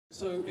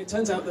So it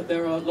turns out that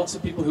there are lots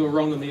of people who are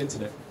wrong on the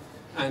internet.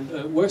 And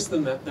worse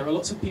than that, there are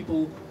lots of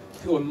people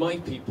who are my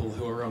people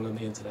who are wrong on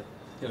the internet.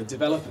 You know,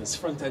 developers,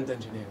 front-end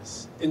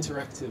engineers,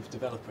 interactive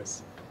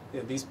developers.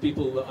 You know, these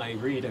people that I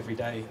read every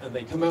day, and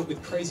they come out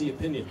with crazy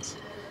opinions,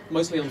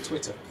 mostly on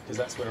Twitter, because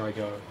that's where I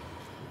go.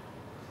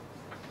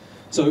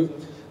 So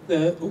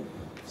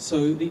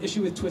the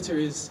issue with Twitter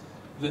is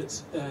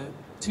that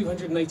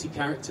 280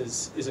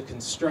 characters is a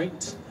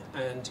constraint,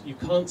 and you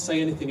can't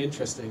say anything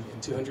interesting in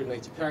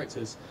 280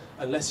 characters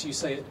unless you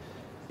say it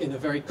in a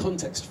very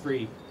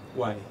context-free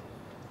way.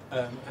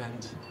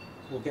 And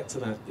we'll get to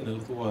that in a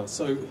little while.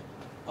 So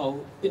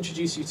I'll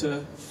introduce you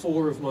to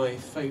 4 of my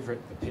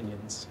favourite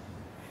opinions.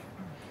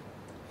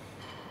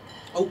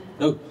 Oh,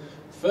 no.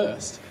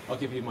 First, I'll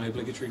give you my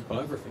obligatory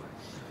biography.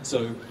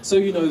 So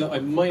you know that I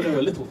might know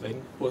a little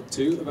thing or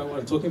two about what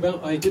I'm talking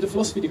about. I did a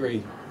philosophy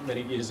degree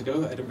many years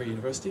ago at Edinburgh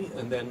University,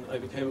 and then I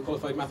became a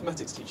qualified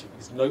mathematics teacher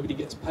because nobody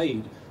gets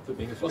paid for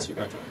being a philosophy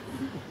graduate.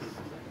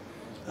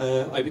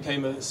 I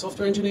became a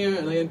software engineer,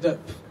 and I ended up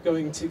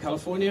going to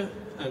California,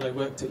 and I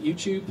worked at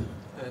YouTube,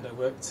 and I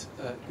worked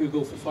at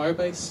Google for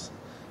Firebase,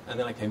 and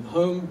then I came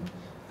home,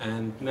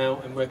 and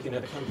now I'm working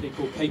at a company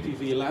called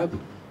KPV Lab,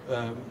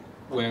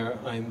 where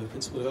I'm the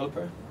principal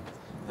developer.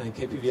 And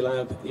KPV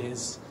Lab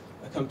is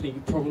a company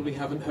you probably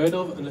haven't heard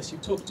of unless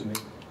you've talked to me.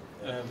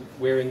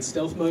 We're in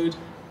stealth mode,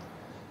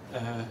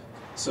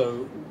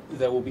 so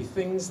there will be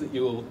things that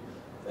you'll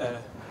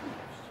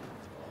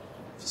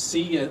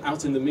see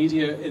out in the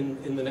media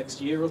in the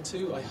next year or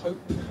two, I hope.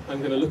 I'm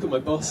going to look at my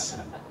boss.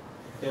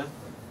 Yeah?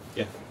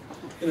 Yeah.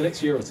 In the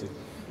next year or two.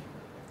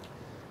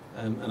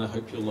 And I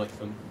hope you'll like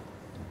them.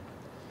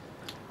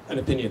 An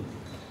opinion.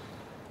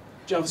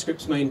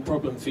 JavaScript's main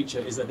problem feature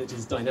is that it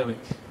is dynamic.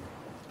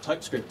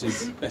 TypeScript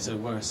is better,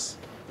 worse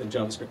than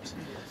JavaScript.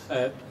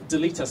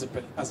 Delete as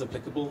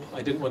applicable.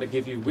 I didn't want to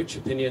give you which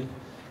opinion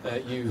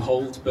you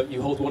hold, but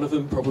you hold one of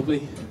them,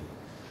 probably,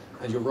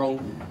 and you're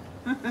wrong.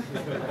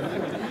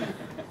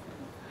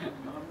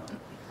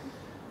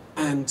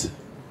 And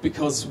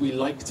because we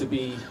like to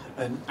be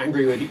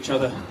angry with each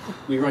other,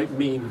 we write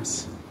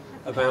memes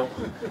about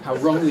how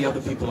wrong the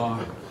other people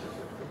are.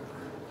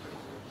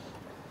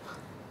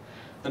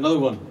 Another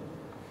one.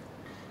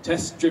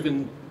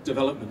 Test-driven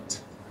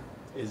development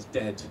is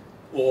dead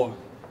or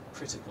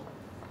critical.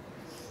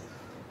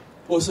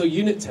 Also,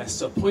 unit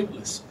tests are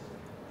pointless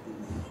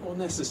or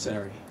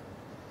necessary.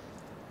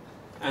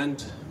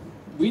 And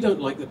we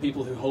don't like the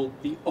people who hold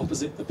the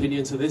opposite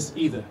opinion to this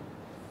either.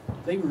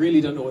 They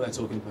really don't know what they're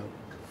talking about.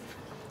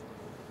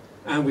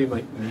 And we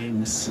make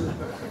memes. And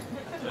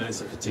it's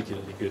a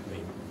particularly good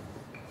meme.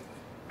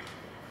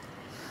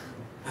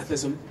 And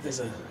there's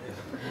a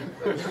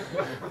yeah.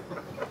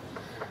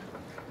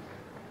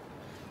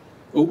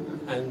 Oh,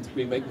 and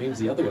we make memes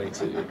the other way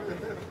too.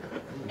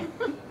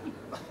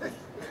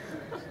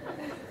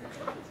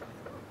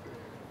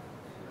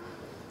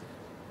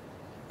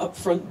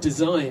 Upfront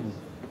design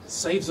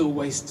saves or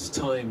wastes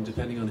time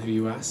depending on who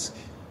you ask.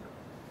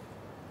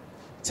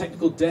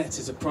 Technical debt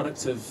is a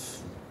product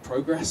of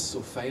progress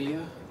or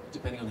failure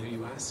depending on who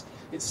you ask.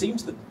 It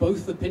seems that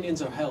both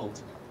opinions are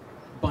held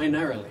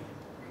binarily.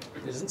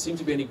 There doesn't seem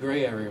to be any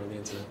grey area on the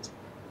internet,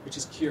 which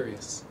is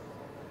curious.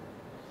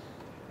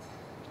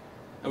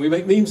 And we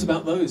make memes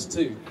about those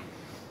too,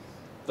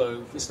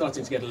 though they're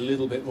starting to get a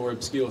little bit more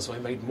obscure, so I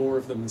made more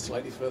of them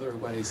slightly further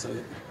away so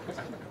that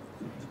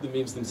the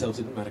memes themselves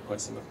didn't matter quite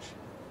so much.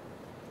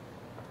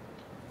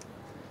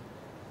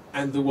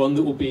 And the one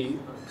that will be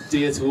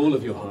dear to all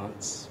of your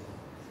hearts,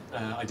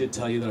 I did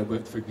tell you that I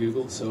worked for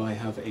Google, so I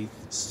have a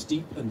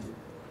deep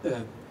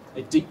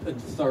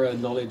and thorough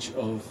knowledge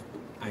of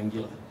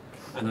Angular.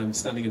 And I'm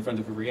standing in front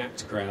of a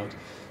React crowd.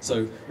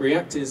 So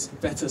React is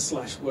better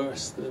 /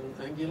 worse than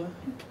Angular.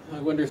 I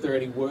wonder if there are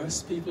any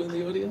worse people in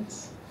the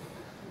audience?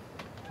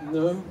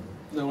 No?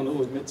 No one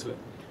will admit to it.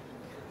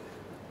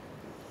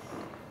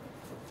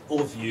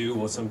 Or Vue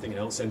or something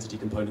else, entity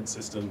component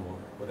system or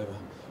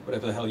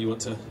whatever the hell you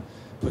want to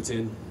put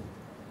in.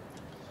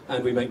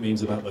 And we make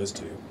memes about those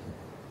too.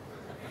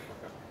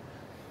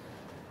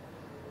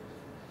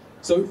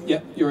 So,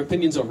 yeah, your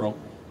opinions are wrong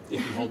if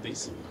you hold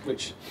these,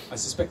 which I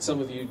suspect some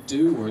of you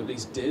do, or at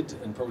least did,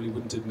 and probably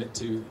wouldn't admit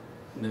to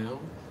now.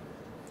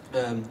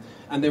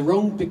 And they're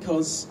wrong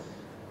because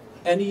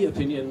any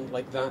opinion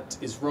like that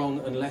is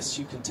wrong unless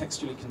you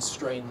contextually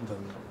constrain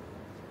them.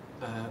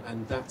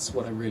 And that's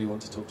what I really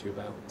want to talk to you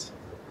about.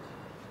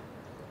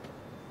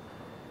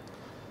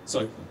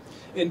 So,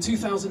 in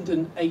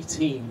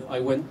 2018, I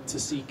went to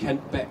see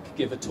Kent Beck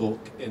give a talk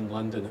in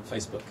London at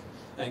Facebook.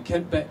 And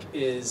Kent Beck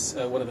is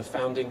one of the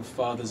founding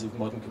fathers of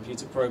modern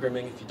computer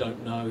programming. If you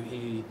don't know,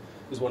 he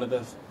was one of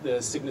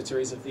the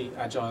signatories of the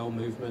Agile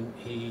movement.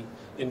 He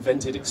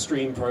invented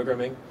extreme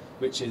programming,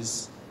 which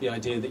is the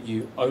idea that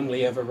you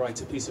only ever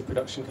write a piece of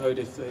production code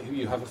if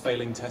you have a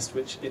failing test,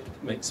 which it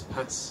makes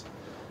pass.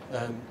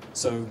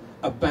 So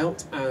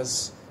about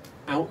as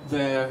out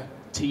there,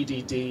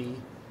 TDD,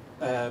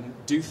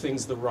 do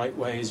things the right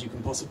way as you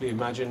can possibly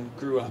imagine,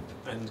 grew up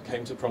and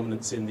came to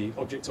prominence in the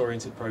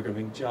object-oriented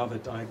programming, Java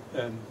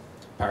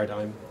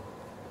paradigm.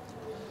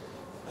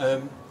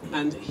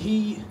 And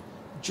he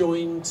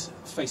joined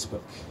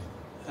Facebook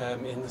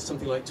in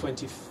something like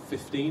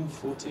 2015,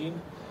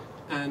 14,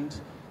 and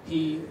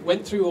he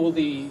went through all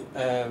the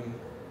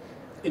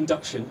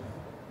induction,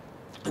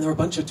 and there were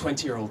a bunch of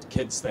 20-year-old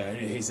kids there.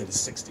 He's in his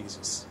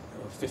 60s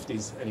or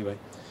 50s anyway.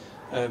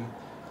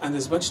 And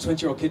there's a bunch of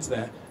 20-year-old kids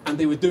there, and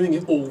they were doing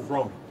it all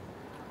wrong.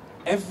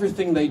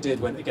 Everything they did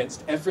went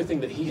against everything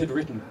that he had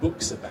written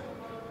books about.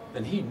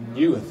 And he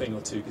knew a thing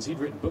or two, because he'd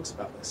written books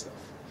about this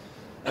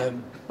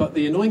stuff. But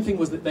the annoying thing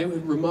was that they were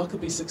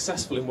remarkably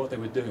successful in what they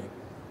were doing.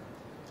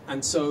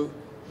 And so,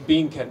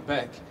 being Kent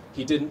Beck,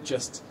 he didn't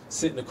just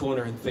sit in a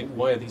corner and think,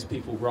 why are these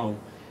people wrong?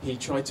 He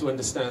tried to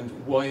understand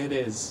why it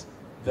is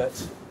that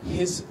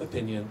his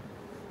opinion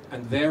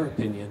and their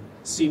opinion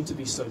seemed to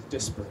be so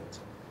disparate.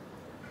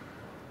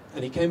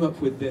 And he came up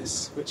with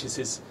this, which is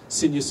his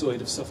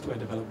sinusoid of software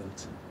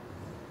development.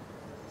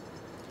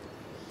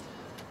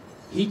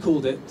 He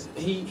called it,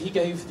 he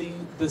gave the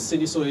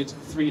sinusoid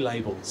 3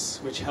 labels,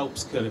 which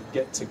helps kind of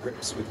get to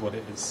grips with what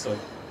it is. So,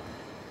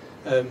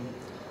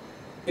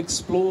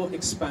 explore,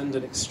 expand,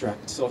 and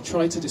extract. So I'll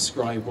try to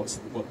describe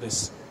what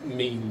this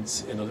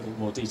means in a little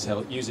more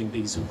detail using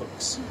these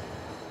hooks.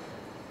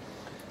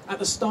 At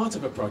the start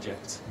of a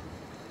project,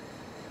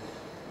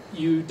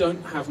 you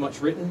don't have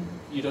much written,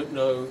 you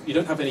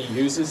don't have any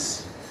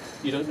users,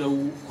 you don't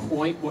know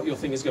quite what your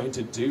thing is going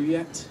to do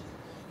yet.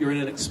 You're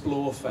in an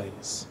explore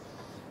phase.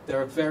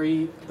 There are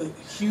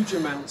huge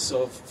amounts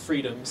of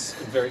freedoms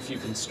and very few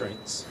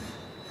constraints.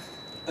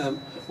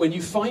 When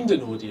you find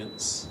an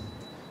audience,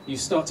 you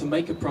start to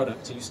make a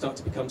product and you start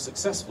to become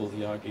successful,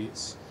 he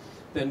argues,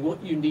 then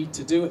what you need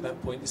to do at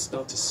that point is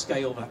start to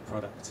scale that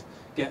product.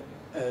 Get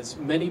as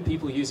many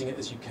people using it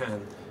as you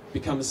can,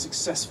 become as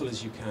successful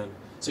as you can.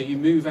 So you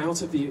move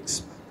out of the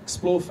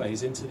explore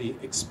phase into the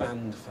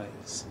expand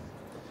phase.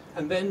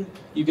 And then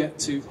you get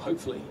to,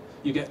 hopefully,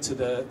 you get to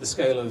the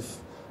scale of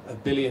 1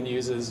 billion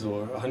users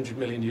or 100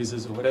 million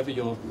users or whatever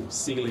your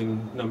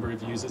ceiling number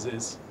of users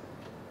is.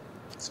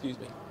 Excuse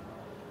me.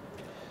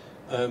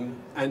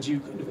 And you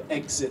kind of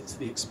exit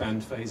the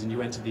expand phase and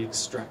you enter the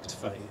extract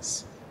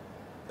phase.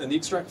 And the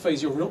extract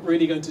phase, you're not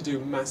really going to do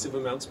massive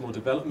amounts more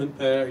development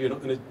there. You're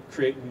not going to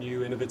create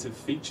new innovative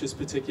features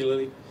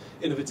particularly.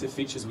 Innovative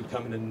features would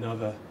come in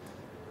another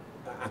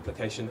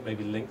application that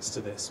maybe links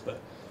to this.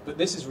 But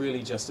this is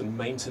really just a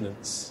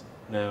maintenance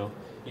now.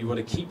 You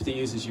want to keep the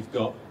users you've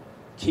got,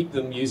 keep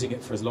them using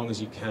it for as long as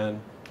you can,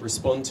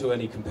 respond to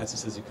any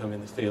competitors who come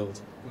in the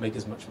field, make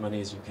as much money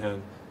as you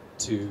can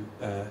to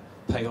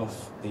pay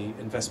off the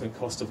investment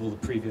cost of all the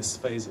previous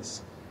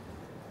phases.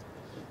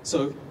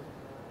 So,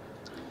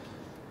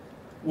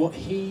 what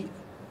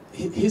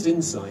his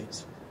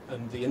insight,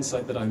 and the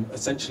insight that I'm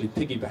essentially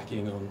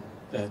piggybacking on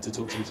to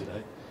talk to you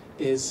today,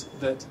 is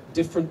that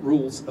different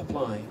rules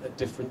apply at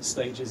different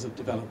stages of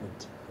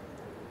development.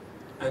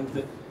 And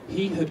that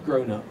he had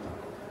grown up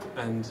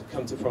and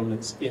come to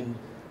prominence in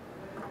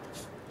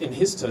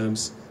his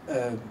terms,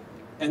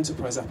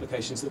 enterprise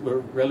applications that were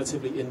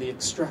relatively in the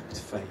extract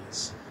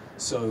phase.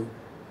 So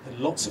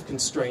lots of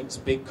constraints,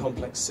 big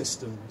complex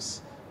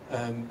systems.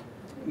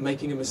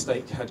 Making a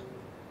mistake had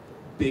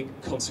big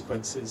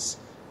consequences,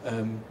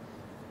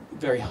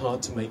 very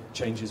hard to make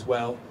changes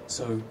well.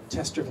 So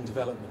test-driven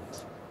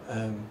development,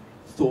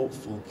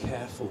 thoughtful,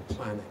 careful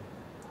planning.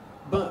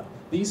 But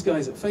these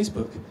guys at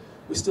Facebook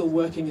were still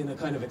working in a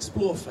kind of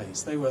explore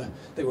phase. They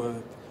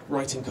were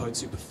writing code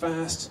super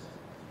fast,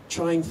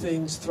 trying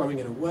things, throwing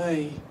it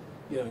away.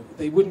 You know,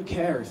 they wouldn't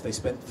care if they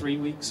spent 3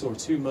 weeks or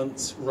 2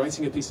 months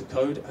writing a piece of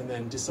code and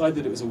then decide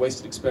that it was a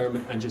wasted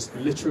experiment and just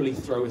literally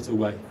throw it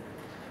away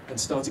and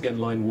start again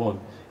line 1.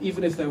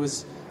 Even if there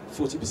was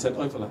 40%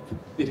 overlap,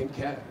 they didn't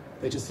care.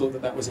 They just thought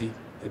that that was a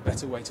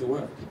better way to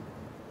work.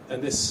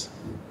 And this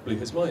blew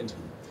his mind.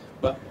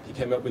 But he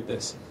came up with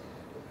this.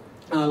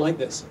 And I like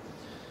this.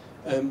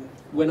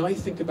 When I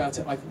think about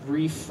it, I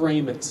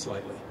reframe it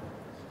slightly.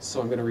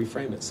 So I'm going to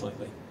reframe it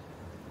slightly.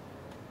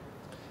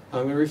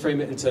 I'm going to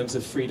reframe it in terms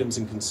of freedoms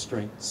and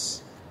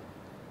constraints.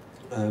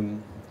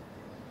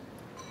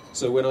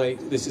 So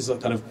this is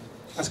kind of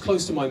as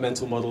close to my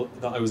mental model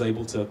that I was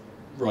able to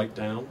write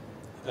down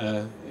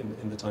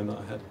in the time that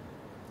I had.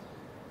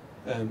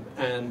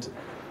 And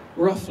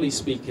roughly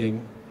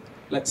speaking,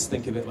 let's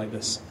think of it like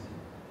this.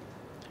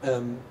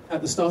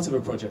 At the start of a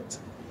project,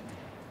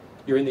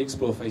 you're in the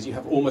explore phase, you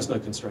have almost no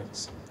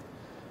constraints.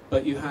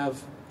 But you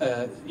have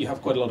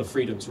quite a lot of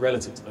freedoms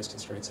relative to those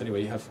constraints.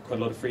 Anyway, you have quite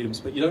a lot of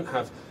freedoms, but you don't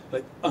have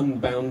like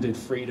unbounded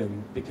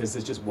freedom because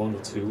there's just 1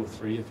 or 2 or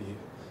 3 of you.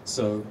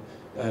 So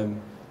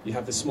you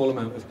have this small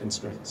amount of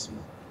constraints,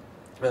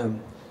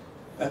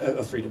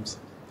 of freedoms.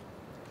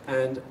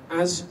 And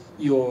as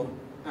your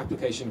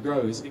application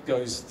grows, it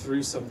goes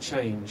through some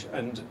change.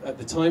 And at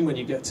the time when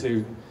you get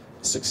to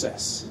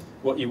success,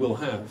 what you will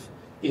have,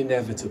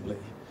 inevitably,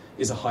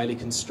 is a highly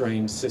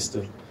constrained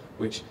system,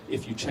 which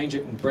if you change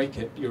it and break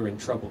it, you're in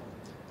trouble.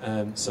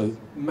 So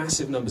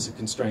massive numbers of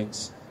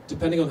constraints,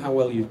 depending on how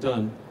well you've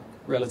done,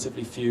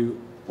 relatively few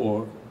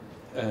or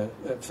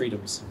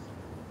freedoms.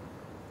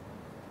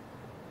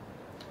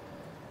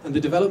 And the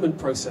development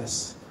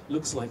process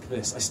looks like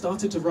this. I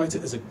started to write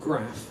it as a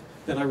graph,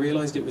 then I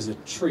realized it was a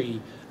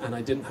tree, and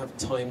I didn't have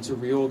time to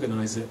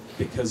reorganize it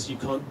because you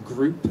can't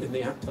group in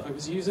the app that I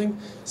was using.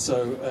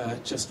 So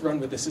just run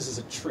with this as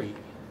a tree.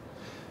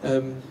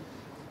 Kind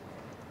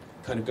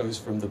of goes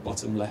from the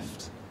bottom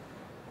left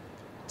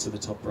to the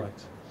top right.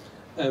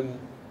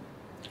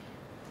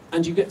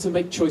 And you get to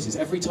make choices.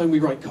 Every time we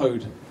write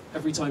code,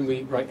 every time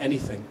we write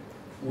anything,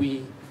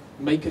 we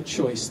make a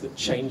choice that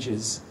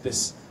changes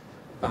this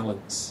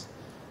balance.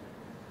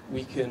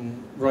 We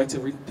can write a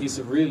piece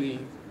of really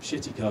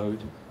shitty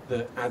code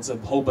that adds a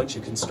whole bunch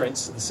of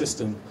constraints to the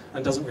system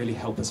and doesn't really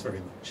help us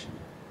very much.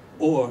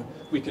 Or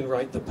we can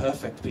write the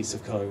perfect piece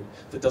of code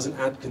that doesn't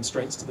add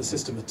constraints to the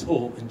system at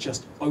all and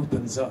just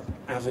opens up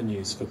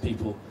avenues for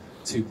people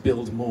to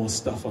build more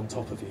stuff on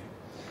top of you.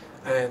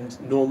 And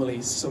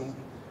normally some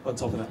on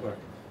top of that work.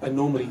 And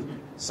normally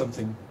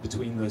something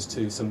between those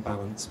two, some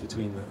balance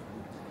between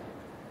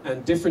that.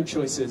 And different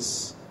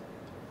choices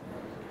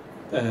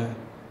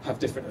have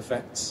different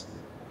effects.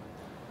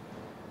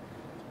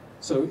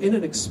 So in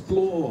an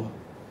explore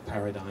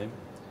paradigm,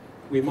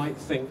 we might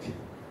think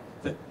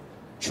that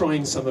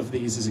trying some of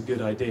these is a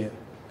good idea,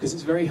 because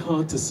it's very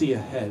hard to see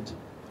ahead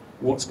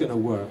what's going to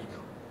work,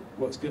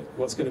 what's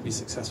going to be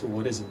successful,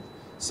 what isn't.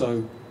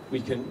 So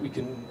we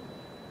can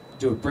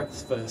do a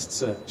breadth-first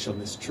search on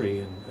this tree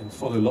and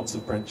follow lots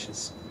of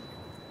branches.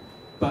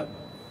 But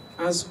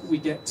as we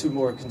get to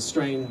more a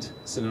constrained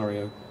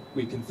scenario,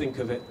 we can think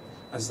of it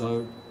as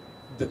though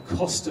the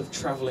cost of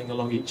traveling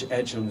along each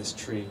edge on this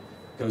tree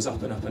goes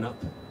up and up and up.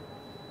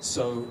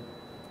 So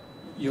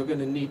you're going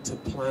to need to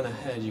plan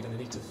ahead, you're going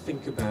to need to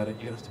think about it,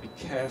 you're going to have to be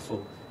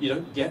careful. You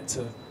don't get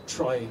to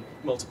try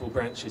multiple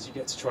branches, you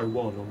get to try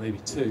one or maybe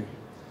two.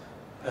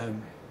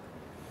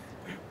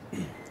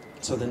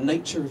 So the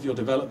nature of your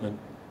development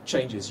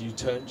changes. You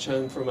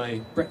turn from a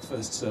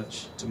breadth-first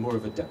search to more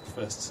of a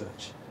depth-first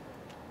search.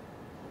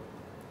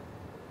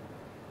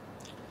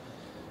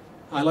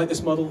 I like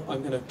this model. I'm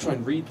going to try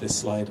and read this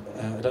slide.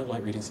 I don't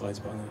like reading slides,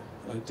 but I'm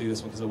going to do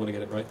this one because I want to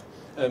get it right.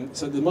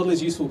 So the model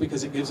is useful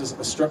because it gives us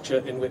a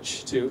structure in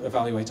which to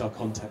evaluate our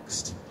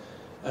context.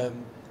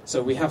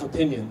 So we have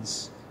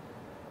opinions,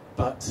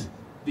 but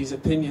these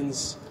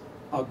opinions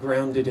are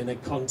grounded in a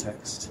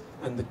context,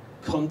 and the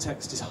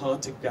context is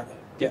hard to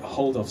get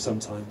hold of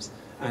sometimes.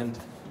 And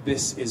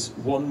this is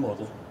one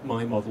model,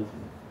 my model,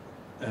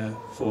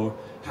 for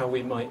how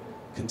we might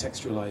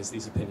contextualize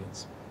these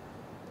opinions.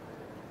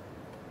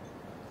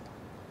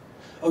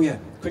 Oh yeah,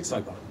 quick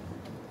sidebar.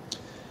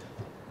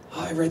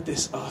 I read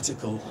this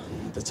article,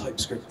 The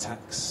TypeScript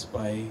Tax,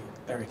 by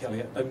Eric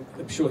Elliott.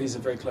 I'm sure he's a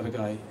very clever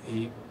guy.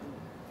 He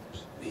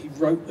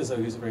wrote as though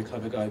he was a very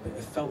clever guy, but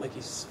it felt like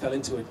he fell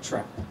into a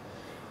trap.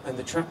 And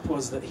the trap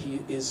was that he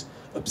is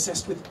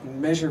obsessed with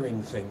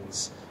measuring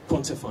things,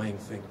 quantifying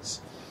things.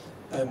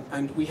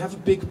 And we have a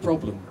big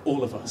problem,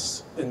 all of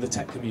us, in the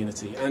tech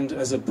community, and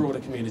as a broader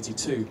community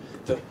too,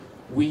 that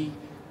we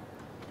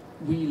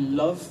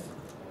love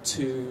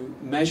to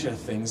measure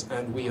things,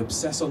 and we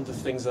obsess on the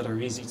things that are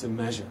easy to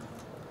measure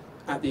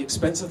at the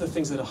expense of the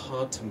things that are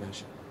hard to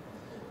measure.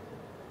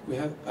 We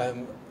have,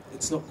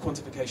 it's not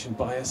quantification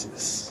bias,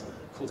 it's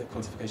called it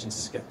quantification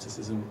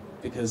skepticism,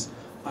 because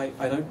I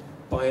don't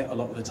buy it a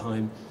lot of the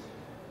time,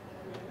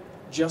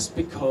 just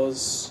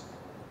because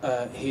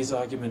his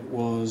argument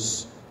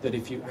was that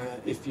if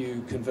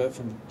you convert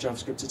from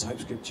JavaScript to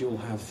TypeScript, you'll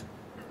have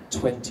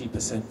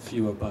 20%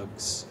 fewer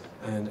bugs.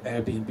 And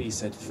Airbnb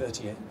said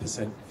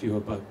 38% fewer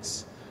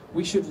bugs.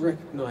 We should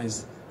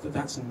recognize that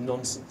that's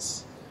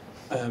nonsense.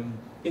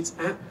 It's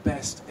at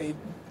best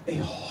a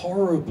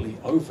horribly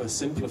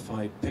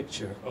oversimplified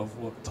picture of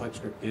what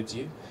TypeScript gives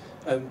you.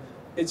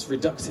 It's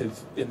reductive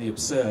in the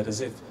absurd,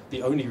 as if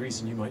the only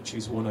reason you might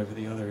choose one over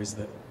the other is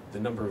the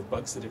number of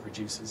bugs that it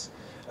reduces.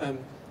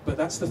 But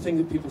that's the thing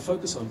that people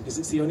focus on, because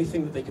it's the only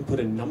thing that they can put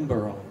a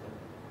number on.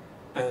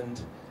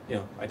 And you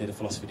know, I did a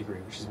philosophy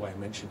degree, which is why I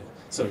mentioned it.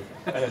 So,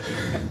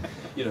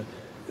 you know,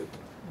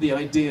 the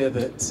idea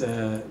that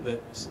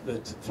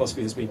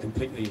philosophy has been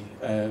completely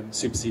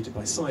superseded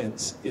by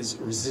science is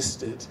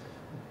resisted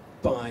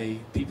by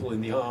people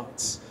in the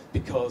arts,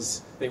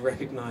 because they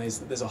recognize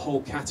that there's a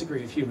whole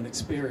category of human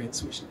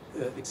experience which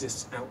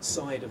exists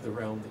outside of the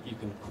realm that you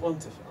can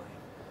quantify.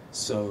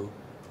 So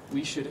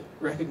we should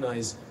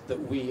recognize that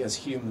we as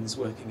humans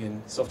working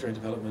in software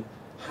development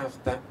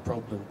have that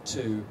problem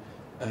too.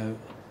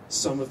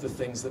 Some of the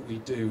things that we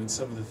do and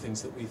some of the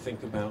things that we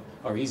think about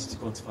are easy to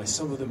quantify.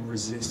 Some of them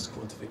resist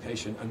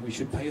quantification, and we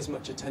should pay as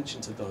much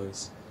attention to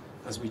those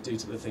as we do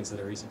to the things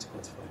that are easy to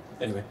quantify.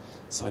 Anyway,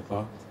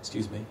 sidebar,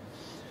 excuse me.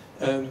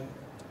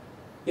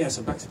 Yeah,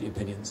 so back to the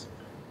opinions.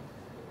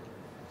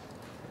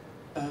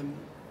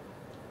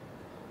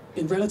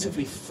 In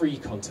relatively free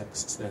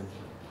contexts then,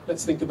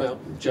 let's think about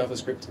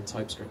JavaScript and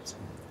TypeScript.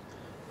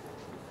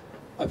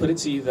 I put it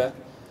to you that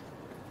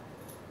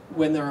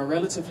when there are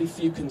relatively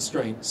few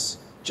constraints,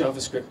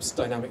 JavaScript's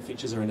dynamic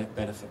features are a net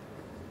benefit,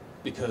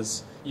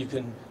 because you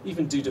can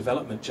even do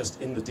development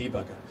just in the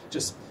debugger.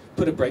 Just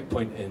put a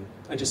breakpoint in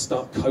and just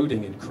start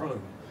coding in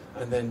Chrome.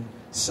 and then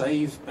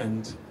save,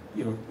 and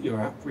your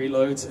app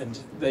reloads, and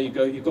there you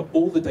go. You've got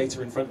all the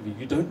data in front of you.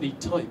 You don't need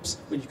types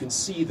when you can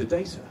see the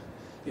data.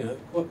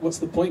 What's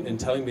the point in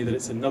telling me that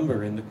it's a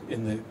number in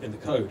the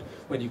code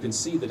when you can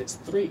see that it's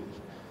 3?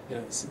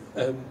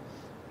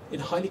 In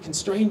highly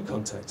constrained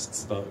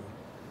contexts, though,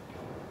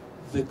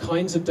 the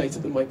kinds of data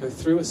that might go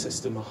through a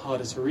system are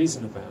harder to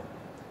reason about.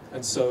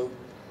 And so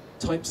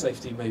type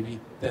safety maybe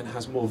then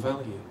has more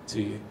value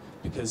to you,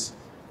 because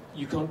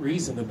you can't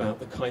reason about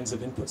the kinds of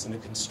inputs and the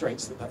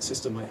constraints that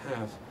system might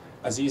have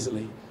as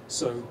easily,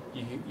 so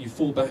you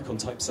fall back on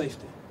type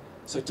safety.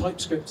 So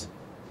TypeScript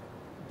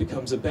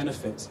becomes a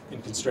benefit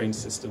in constrained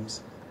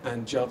systems,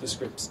 and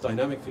JavaScript's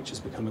dynamic features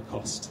become a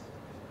cost.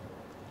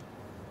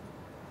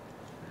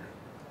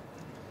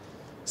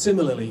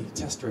 Similarly,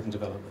 test-driven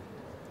development.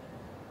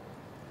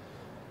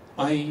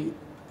 I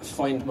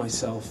find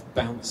myself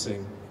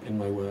bouncing in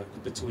my work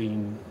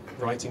between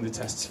writing the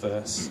tests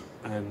first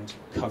and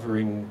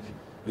covering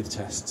with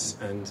tests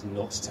and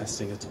not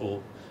testing at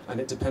all. And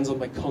it depends on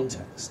my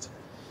context.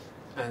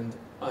 And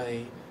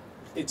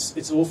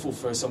it's awful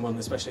for someone,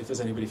 especially if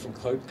there's anybody from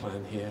Code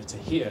Clan here, to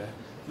hear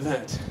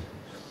that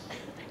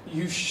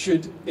you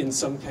should, in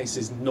some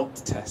cases, not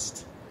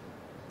test.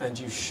 And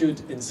you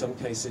should, in some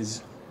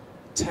cases,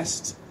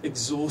 test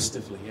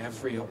exhaustively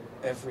every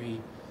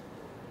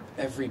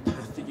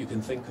path that you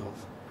can think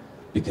of.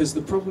 Because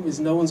the problem is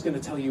no one's going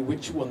to tell you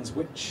which one's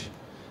which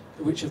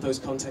of those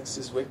contexts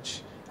is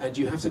which, and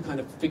you have to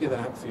kind of figure that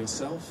out for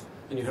yourself,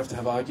 and you have to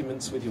have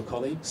arguments with your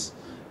colleagues.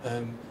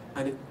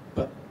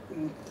 But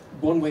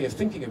one way of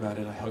thinking about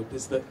it, I hope,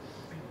 is that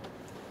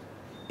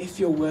if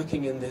you're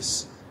working in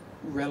this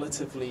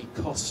relatively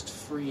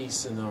cost-free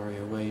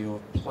scenario where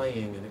you're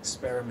playing and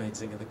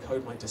experimenting and the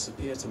code might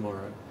disappear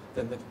tomorrow,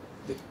 then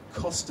the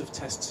cost of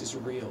tests is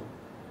real.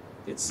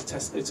 It's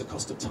a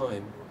cost of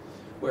time.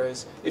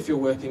 Whereas if you're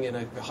working in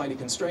a highly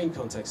constrained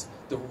context,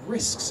 the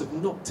risks of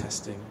not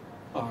testing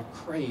are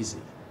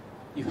crazy.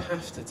 You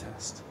have to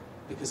test,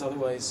 because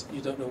otherwise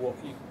you don't know what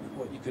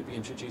you could be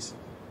introducing.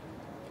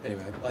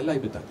 Anyway, I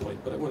laboured that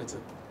point, but I wanted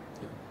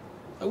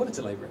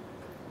to labour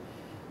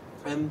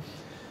it.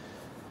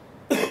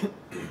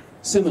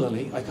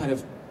 Similarly, I kind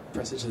of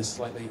presage this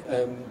slightly.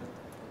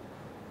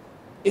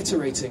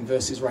 Iterating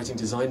versus writing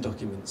design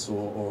documents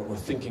or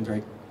thinking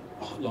very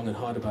long and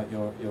hard about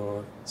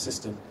your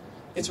system.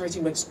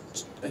 Iterating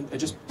and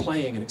just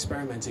playing and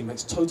experimenting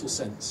makes total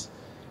sense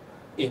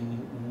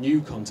in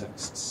new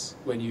contexts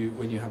when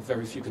you have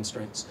very few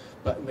constraints,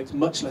 but it makes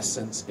much less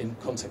sense in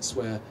contexts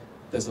where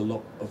there's a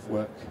lot of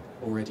work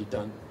already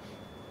done.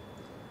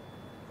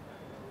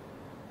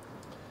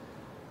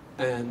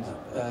 And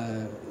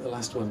the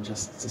last one,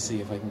 just to see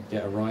if I can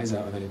get a rise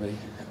out of anybody.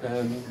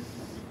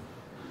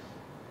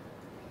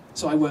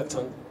 So I worked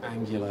on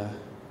Angular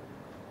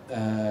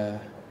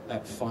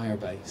at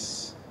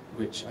Firebase,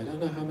 which I don't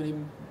know how many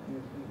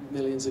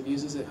millions of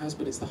users it has,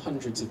 but it's the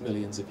hundreds of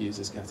millions of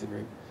users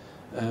category.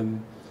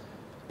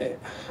 It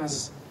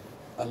has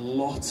a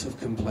lot of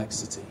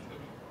complexity,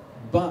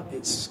 but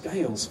it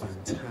scales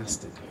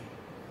fantastically.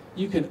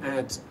 You can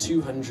add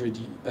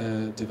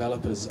 200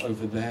 developers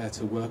over there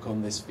to work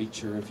on this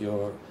feature of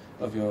your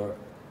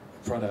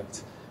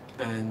product,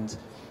 and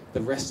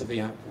the rest of the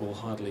app will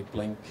hardly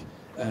blink.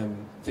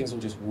 Things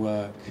will just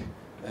work.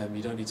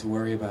 You don't need to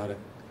worry about it.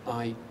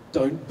 I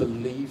don't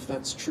believe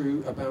that's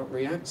true about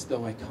React,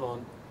 though I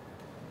can't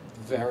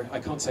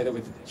say that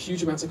with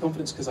huge amounts of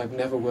confidence because I've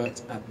never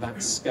worked at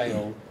that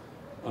scale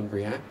on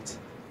React,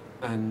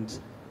 and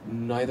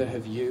neither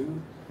have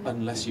you,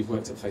 unless you've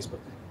worked at Facebook.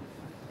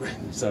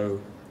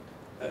 So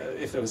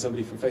if there was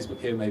somebody from Facebook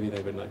here, maybe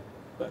they would know.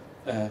 But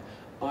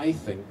I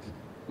think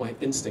my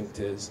instinct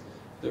is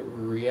that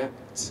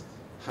React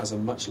has a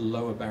much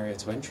lower barrier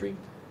to entry,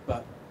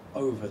 but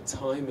over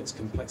time its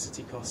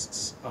complexity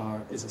costs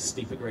is a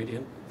steeper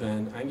gradient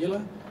than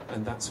Angular,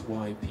 and that's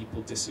why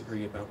people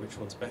disagree about which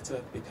one's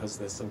better, because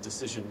there's some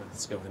decision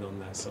maths going on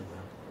there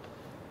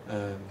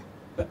somehow.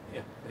 But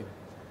yeah, anyway.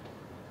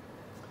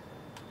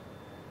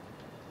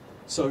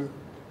 So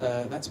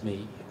that's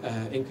me.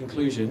 In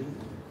conclusion,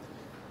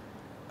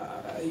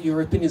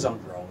 your opinions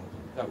aren't wrong.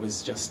 That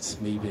was just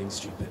me being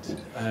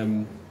stupid.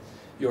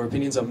 Your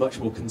opinions are much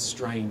more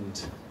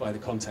constrained by the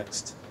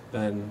context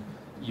than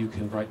you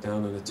can write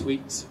down on a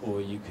tweet, or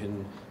you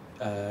can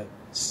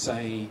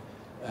say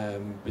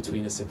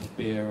between a sip of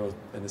beer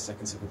and a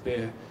second sip of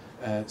beer.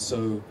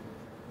 So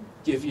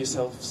give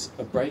yourselves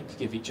a break,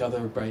 give each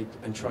other a break,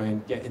 and try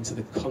and get into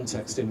the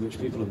context in which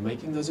people are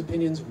making those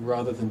opinions,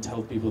 rather than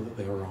tell people that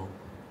they are wrong.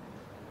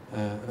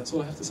 And that's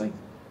all I have to say.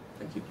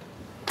 Thank you.